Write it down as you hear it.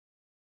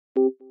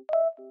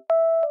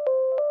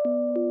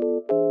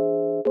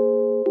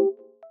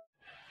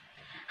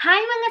Hi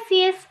mga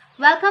sis!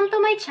 Welcome to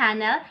my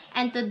channel,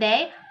 and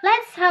today,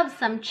 let's have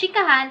some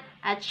chikahan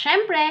at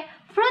syempre,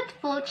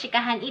 fruitful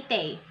chikahan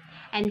ite.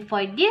 And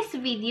for this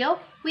video,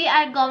 we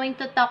are going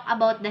to talk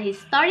about the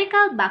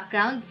historical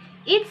background.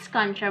 It's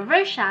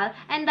controversial,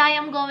 and I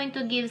am going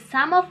to give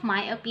some of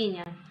my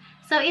opinion.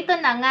 So ito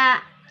na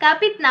nga,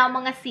 kapit na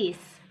mga sis.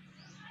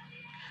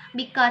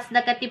 Because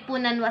the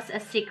Katipunan was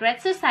a secret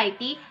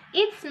society,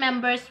 its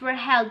members were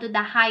held to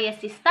the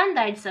highest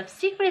standards of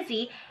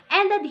secrecy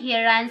and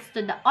adherence to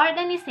the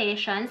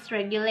organization's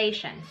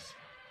regulations.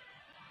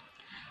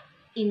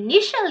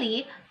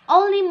 Initially,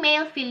 only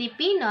male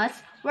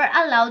Filipinos were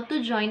allowed to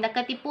join the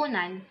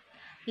Katipunan.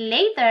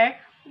 Later,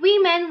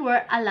 women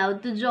were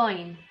allowed to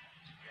join.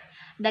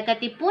 The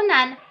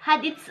Katipunan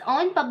had its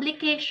own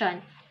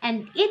publication,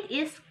 and it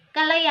is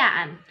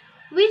Kalayaan,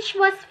 which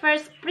was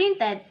first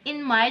printed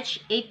in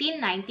March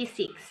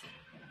 1896.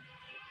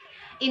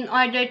 In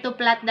order to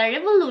plot the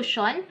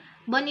revolution,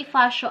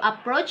 Bonifacio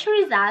approached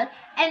Rizal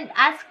and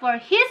asked for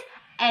his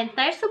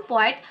entire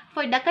support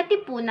for the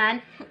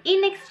Katipunan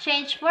in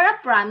exchange for a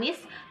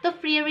promise to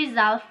free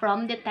Rizal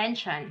from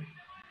detention.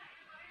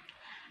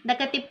 The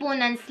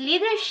Katipunan's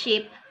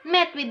leadership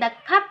met with the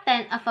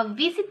captain of a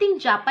visiting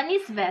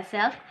Japanese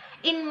vessel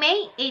in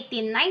May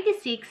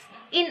 1896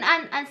 in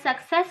an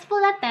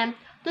unsuccessful attempt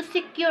to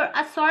secure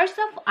a source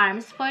of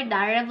arms for the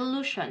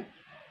revolution.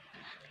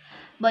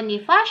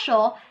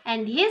 Bonifacio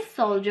and his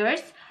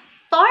soldiers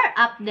tore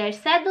up their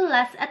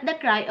cedulas at the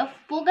cry of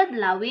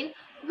Pugadlawin,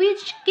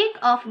 which kicked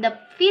off the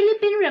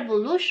Philippine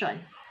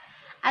Revolution.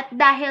 At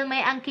dahil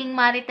may angking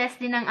marites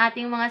din ng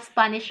ating mga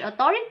Spanish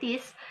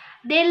authorities,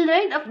 they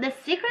learned of the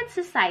secret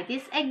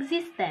society's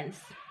existence.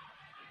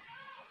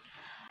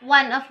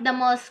 One of the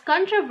most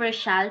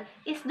controversial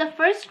is the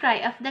first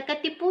cry of the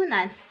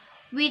Katipunan,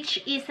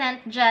 which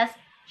isn't just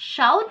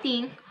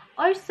shouting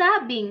or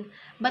sobbing,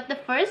 but the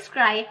first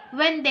cry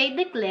when they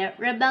declare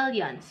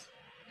rebellions.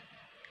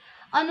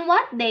 On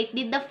what date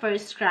did the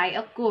first cry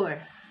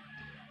occur?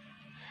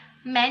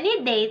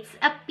 Many dates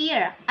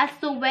appear as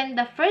to when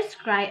the first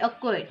cry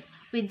occurred,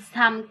 with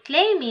some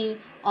claiming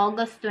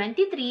August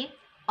 23,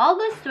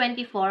 August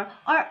 24,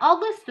 or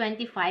August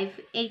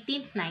 25,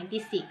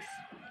 1896.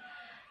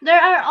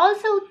 There are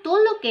also two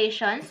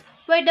locations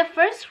where the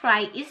first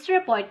cry is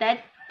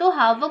reported to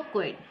have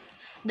occurred: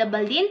 the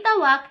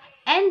Balintawak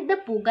and the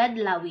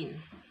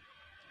Pugadlawin.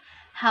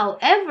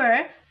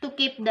 However, to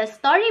keep the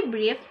story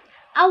brief,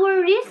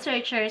 our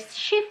researchers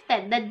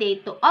shifted the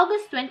date to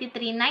August 23,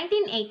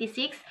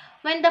 1986,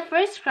 when the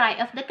first cry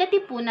of the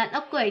Katipunan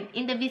occurred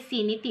in the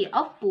vicinity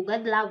of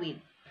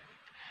Pugadlawin.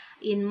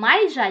 In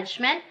my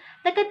judgment,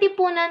 the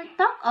Katipunan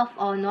talk of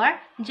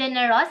honor,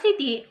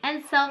 generosity,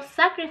 and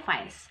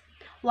self-sacrifice,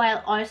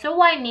 while also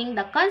warning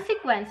the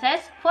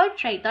consequences for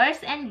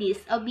traitors and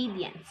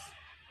disobedience.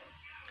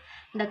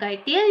 The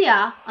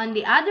Cartilla, on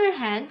the other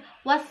hand,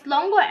 was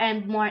longer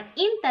and more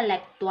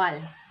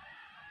intellectual.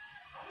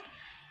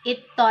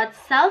 It taught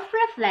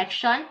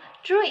self-reflection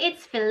through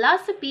its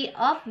philosophy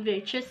of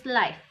virtuous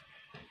life.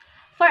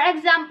 For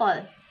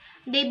example,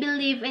 they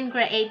believe in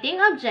creating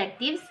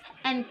objectives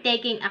and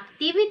taking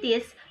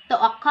activities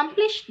to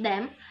accomplish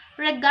them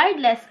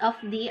regardless of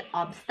the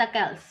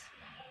obstacles.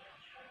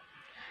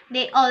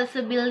 They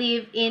also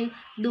believe in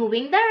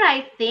doing the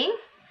right thing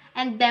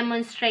and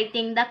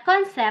demonstrating the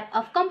concept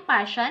of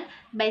compassion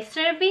by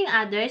serving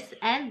others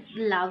and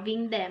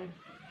loving them.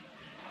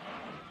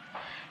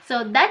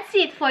 So that's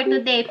it for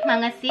today,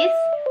 mga sis.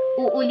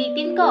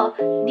 Uulitin ko,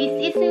 this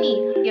is me,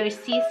 your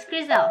sis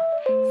Crizel.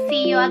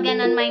 See you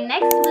again on my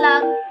next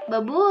vlog.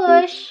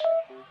 Babush!